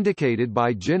 as indicated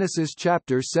by Genesis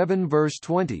chapter 7 verse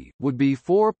 20, would be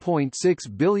 4.6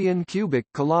 billion cubic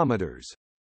kilometers.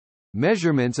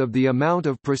 Measurements of the amount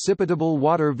of precipitable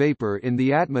water vapor in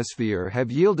the atmosphere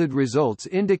have yielded results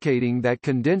indicating that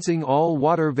condensing all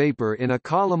water vapor in a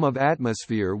column of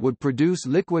atmosphere would produce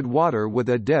liquid water with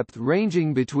a depth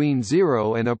ranging between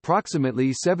 0 and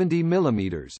approximately 70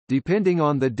 mm, depending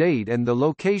on the date and the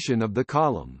location of the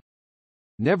column.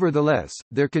 Nevertheless,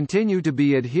 there continue to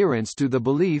be adherents to the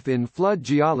belief in flood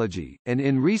geology, and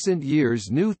in recent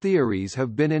years new theories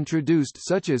have been introduced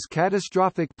such as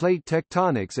catastrophic plate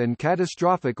tectonics and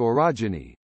catastrophic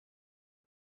orogeny.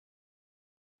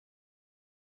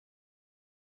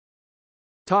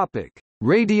 Topic: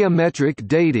 Radiometric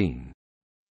dating.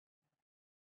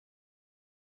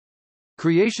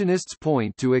 Creationists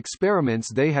point to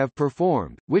experiments they have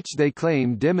performed, which they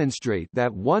claim demonstrate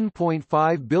that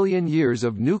 1.5 billion years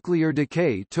of nuclear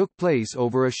decay took place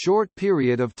over a short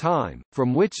period of time,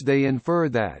 from which they infer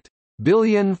that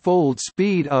billion-fold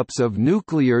speed-ups of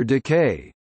nuclear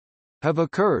decay have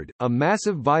occurred, a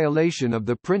massive violation of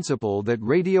the principle that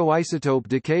radioisotope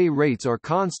decay rates are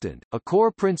constant, a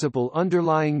core principle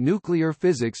underlying nuclear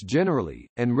physics generally,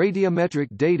 and radiometric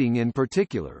dating in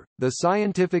particular. The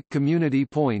scientific community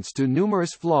points to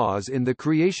numerous flaws in the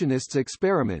creationists'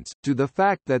 experiments, to the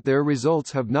fact that their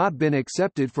results have not been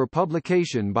accepted for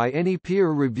publication by any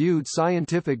peer-reviewed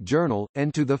scientific journal,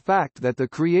 and to the fact that the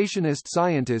creationist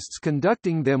scientists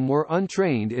conducting them were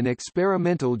untrained in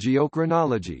experimental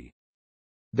geochronology.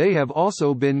 They have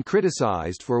also been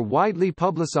criticized for widely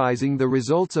publicizing the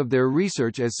results of their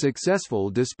research as successful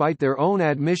despite their own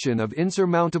admission of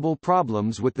insurmountable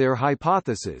problems with their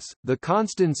hypothesis. The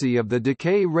constancy of the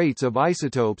decay rates of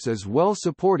isotopes is well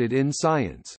supported in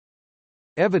science.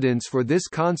 Evidence for this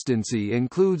constancy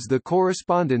includes the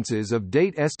correspondences of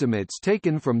date estimates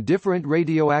taken from different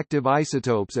radioactive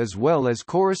isotopes as well as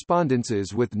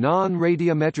correspondences with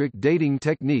non-radiometric dating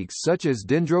techniques such as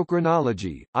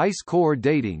dendrochronology, ice core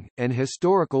dating, and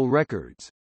historical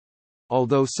records.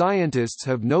 Although scientists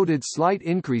have noted slight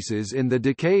increases in the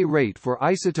decay rate for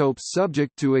isotopes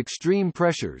subject to extreme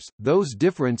pressures, those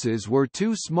differences were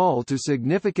too small to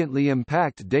significantly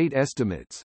impact date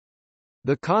estimates.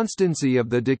 The constancy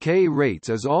of the decay rates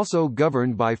is also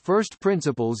governed by first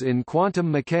principles in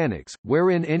quantum mechanics,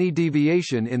 wherein any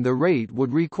deviation in the rate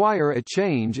would require a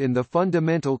change in the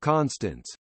fundamental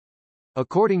constants.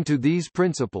 According to these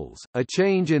principles, a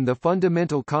change in the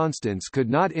fundamental constants could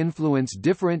not influence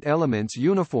different elements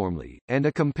uniformly, and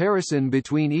a comparison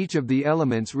between each of the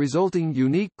elements resulting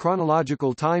unique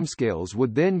chronological timescales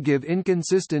would then give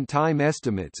inconsistent time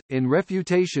estimates. In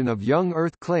refutation of young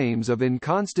Earth claims of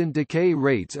inconstant decay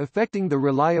rates affecting the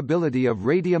reliability of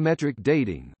radiometric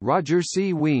dating, Roger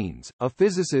C. Wiens, a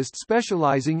physicist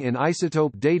specializing in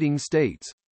isotope dating, states,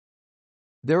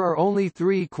 "There are only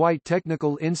 3 quite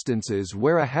technical instances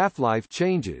where a half-life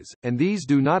changes, and these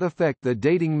do not affect the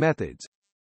dating methods.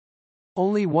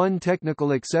 Only one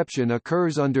technical exception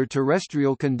occurs under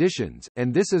terrestrial conditions,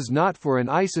 and this is not for an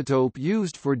isotope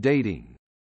used for dating.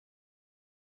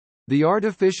 The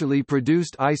artificially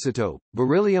produced isotope,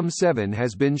 beryllium-7,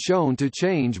 has been shown to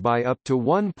change by up to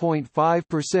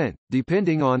 1.5%,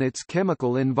 depending on its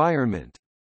chemical environment.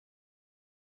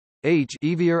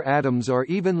 Heavier atoms are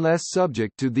even less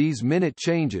subject to these minute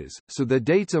changes, so the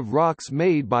dates of rocks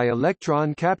made by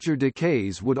electron capture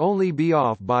decays would only be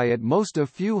off by at most a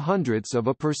few hundredths of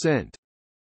a percent.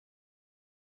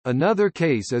 Another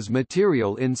case is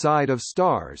material inside of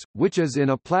stars, which is in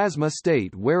a plasma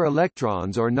state where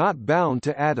electrons are not bound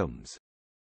to atoms.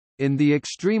 In the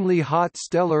extremely hot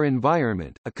stellar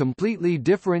environment, a completely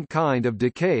different kind of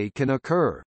decay can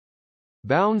occur.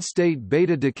 Bound state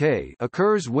beta decay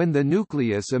occurs when the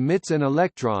nucleus emits an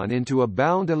electron into a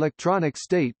bound electronic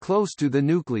state close to the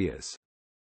nucleus.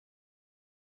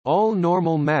 All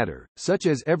normal matter, such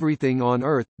as everything on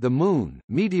Earth, the Moon,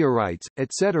 meteorites,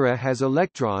 etc., has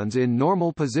electrons in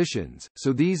normal positions,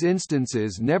 so these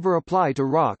instances never apply to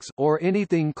rocks or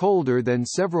anything colder than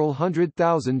several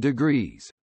 100,000 degrees.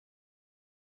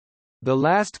 The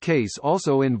last case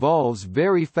also involves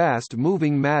very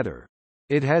fast-moving matter.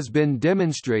 It has been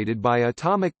demonstrated by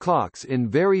atomic clocks in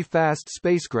very fast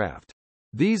spacecraft.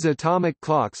 These atomic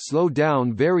clocks slow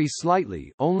down very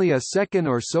slightly, only a second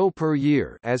or so per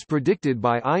year, as predicted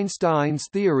by Einstein's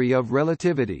theory of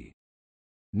relativity.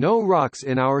 No rocks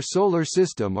in our solar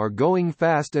system are going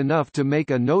fast enough to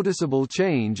make a noticeable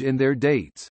change in their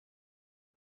dates.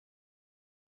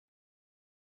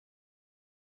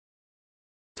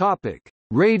 Topic: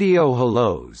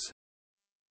 Radiohaloes.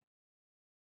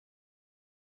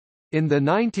 In the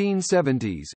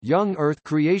 1970s, young Earth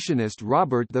creationist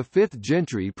Robert V.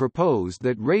 Gentry proposed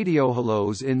that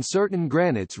radiohaloes in certain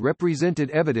granites represented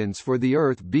evidence for the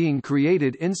Earth being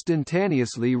created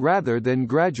instantaneously rather than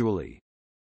gradually.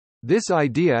 This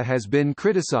idea has been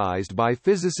criticized by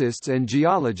physicists and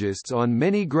geologists on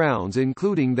many grounds,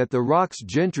 including that the rocks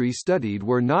Gentry studied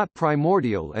were not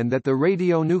primordial and that the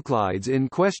radionuclides in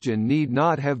question need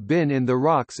not have been in the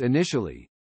rocks initially.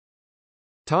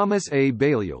 Thomas A.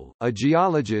 Balliol, a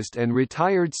geologist and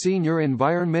retired senior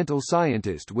environmental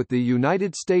scientist with the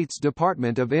United States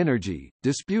Department of Energy,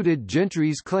 disputed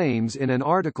Gentry's claims in an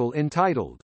article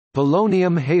entitled,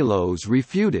 "Polonium Halos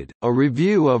Refuted, a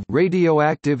Review of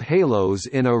Radioactive Halos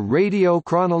in a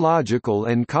Radiochronological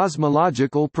and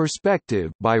Cosmological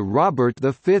Perspective" by Robert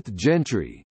V.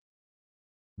 Gentry.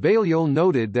 Balliol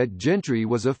noted that Gentry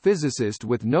was a physicist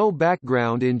with no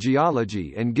background in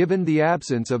geology, and given the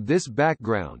absence of this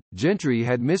background, Gentry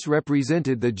had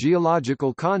misrepresented the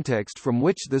geological context from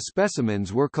which the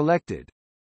specimens were collected.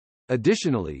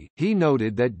 Additionally, he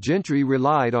noted that Gentry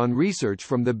relied on research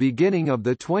from the beginning of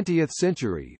the 20th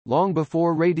century, long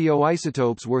before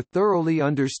radioisotopes were thoroughly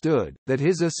understood, that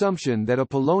his assumption that a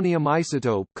polonium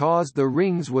isotope caused the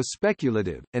rings was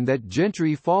speculative, and that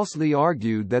Gentry falsely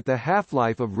argued that the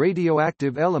half-life of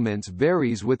radioactive elements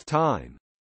varies with time.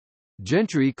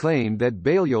 Gentry claimed that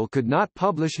Balliol could not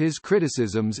publish his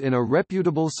criticisms in a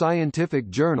reputable scientific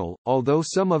journal, although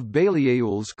some of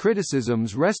Balliol's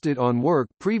criticisms rested on work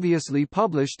previously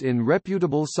published in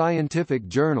reputable scientific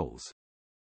journals.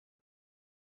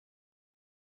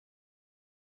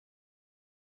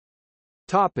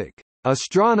 Topic: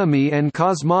 Astronomy and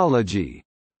cosmology.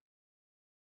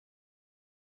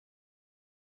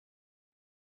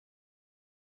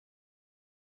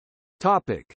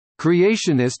 Topic: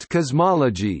 Creationist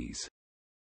cosmologies.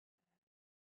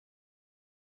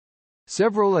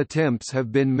 Several attempts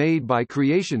have been made by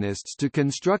creationists to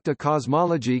construct a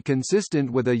cosmology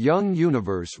consistent with a young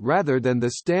universe rather than the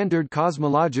standard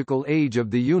cosmological age of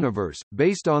the universe,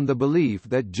 based on the belief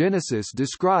that Genesis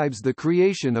describes the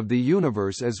creation of the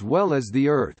universe as well as the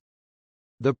Earth.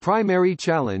 The primary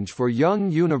challenge for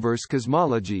young universe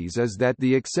cosmologies is that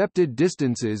the accepted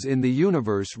distances in the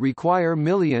universe require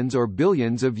millions or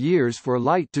billions of years for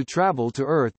light to travel to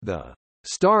Earth, the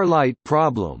starlight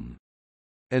problem.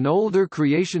 An older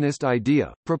creationist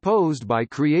idea, proposed by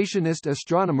creationist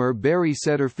astronomer Barry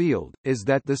Setterfield, is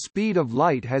that the speed of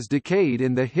light has decayed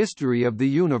in the history of the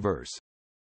universe.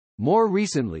 More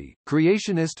recently,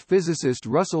 creationist physicist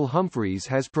Russell Humphreys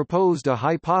has proposed a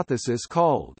hypothesis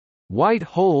called white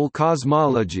hole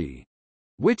cosmology,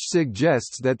 which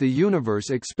suggests that the universe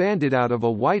expanded out of a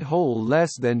white hole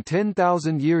less than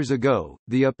 10,000 years ago.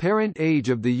 The apparent age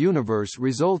of the universe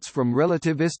results from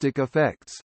relativistic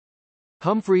effects.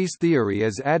 Humphreys' theory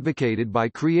is advocated by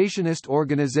creationist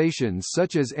organizations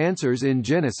such as Answers in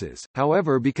Genesis,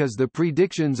 however, because the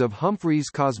predictions of Humphreys'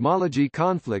 cosmology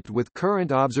conflict with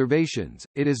current observations,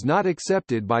 it is not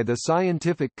accepted by the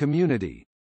scientific community.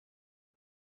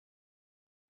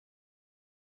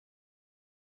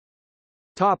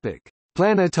 Topic: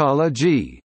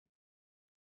 Planetology.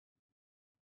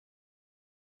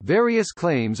 Various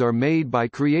claims are made by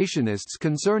creationists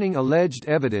concerning alleged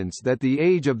evidence that the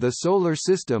age of the Solar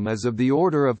System is of the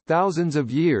order of thousands of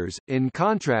years, in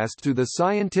contrast to the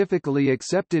scientifically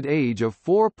accepted age of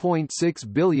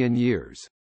 4.6 billion years.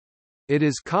 It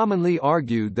is commonly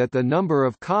argued that the number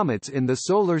of comets in the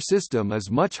Solar System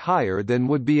is much higher than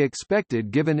would be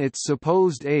expected given its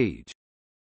supposed age.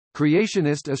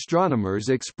 Creationist astronomers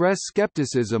express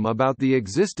skepticism about the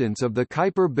existence of the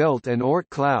Kuiper belt and Oort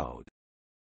cloud.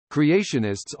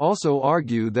 Creationists also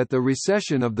argue that the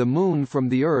recession of the Moon from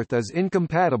the Earth is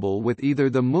incompatible with either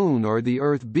the Moon or the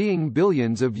Earth being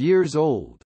billions of years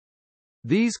old.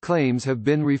 These claims have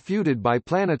been refuted by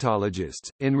planetologists,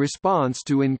 in response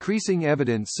to increasing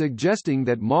evidence suggesting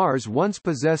that Mars once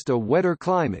possessed a wetter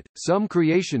climate. Some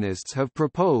creationists have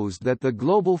proposed that the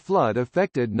global flood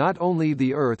affected not only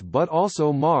the Earth but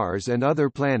also Mars and other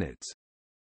planets.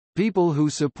 People who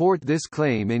support this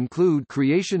claim include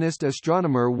creationist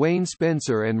astronomer Wayne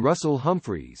Spencer and Russell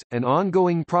Humphreys. An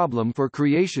ongoing problem for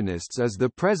creationists is the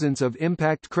presence of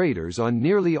impact craters on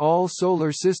nearly all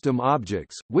solar system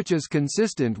objects, which is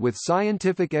consistent with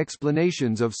scientific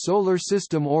explanations of solar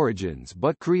system origins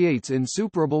but creates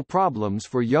insuperable problems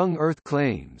for young Earth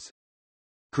claims.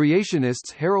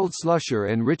 Creationists Harold Slusher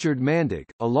and Richard Mandick,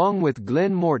 along with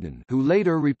Glenn Morton, who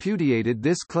later repudiated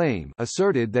this claim,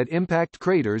 asserted that impact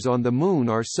craters on the Moon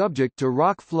are subject to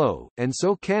rock flow, and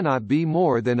so cannot be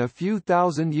more than a few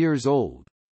thousand years old.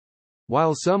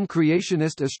 While some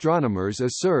creationist astronomers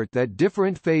assert that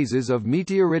different phases of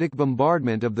meteoritic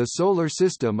bombardment of the Solar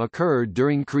System occurred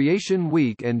during Creation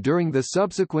Week and during the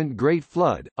subsequent Great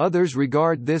Flood, others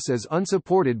regard this as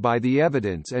unsupported by the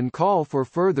evidence and call for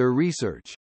further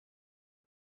research.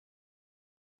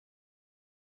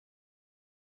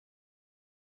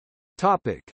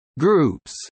 Topic: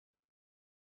 Groups.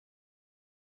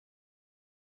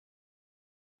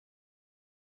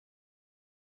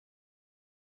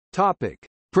 Topic: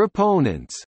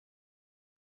 Proponents.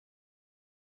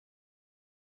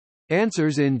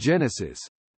 Answers in Genesis.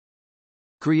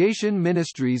 Creation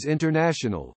Ministries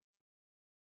International.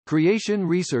 Creation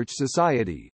Research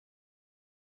Society.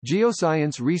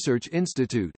 Geoscience Research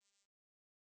Institute.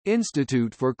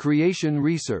 Institute for Creation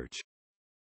Research.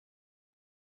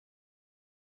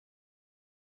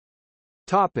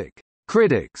 Topic: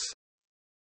 Critics.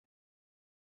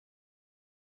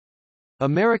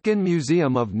 American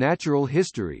Museum of Natural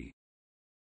History,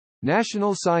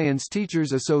 National Science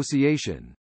Teachers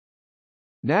Association,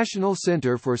 National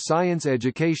Center for Science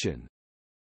Education,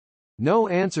 No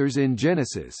Answers in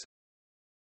Genesis,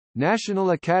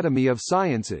 National Academy of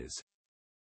Sciences,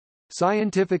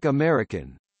 Scientific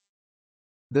American,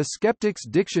 The Skeptic's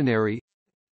Dictionary,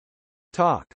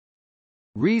 Talk.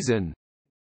 Reason,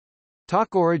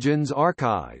 Talk Origins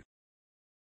Archive.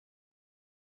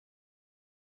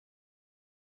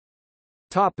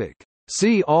 Topic.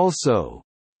 See also: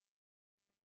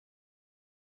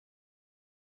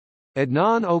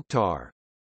 Adnan Oktar,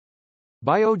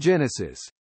 Biogenesis,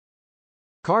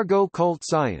 Cargo cult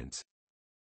science,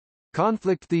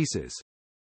 Conflict thesis,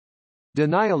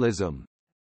 Denialism,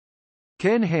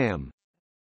 Ken Ham,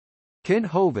 Ken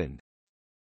Hovind,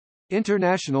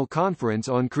 International Conference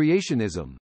on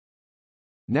Creationism,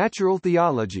 Natural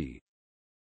Theology,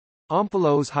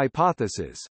 Omphalos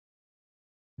hypothesis,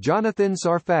 Jonathan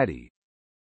Sarfati,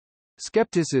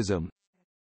 Skepticism.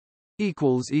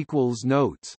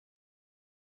 Notes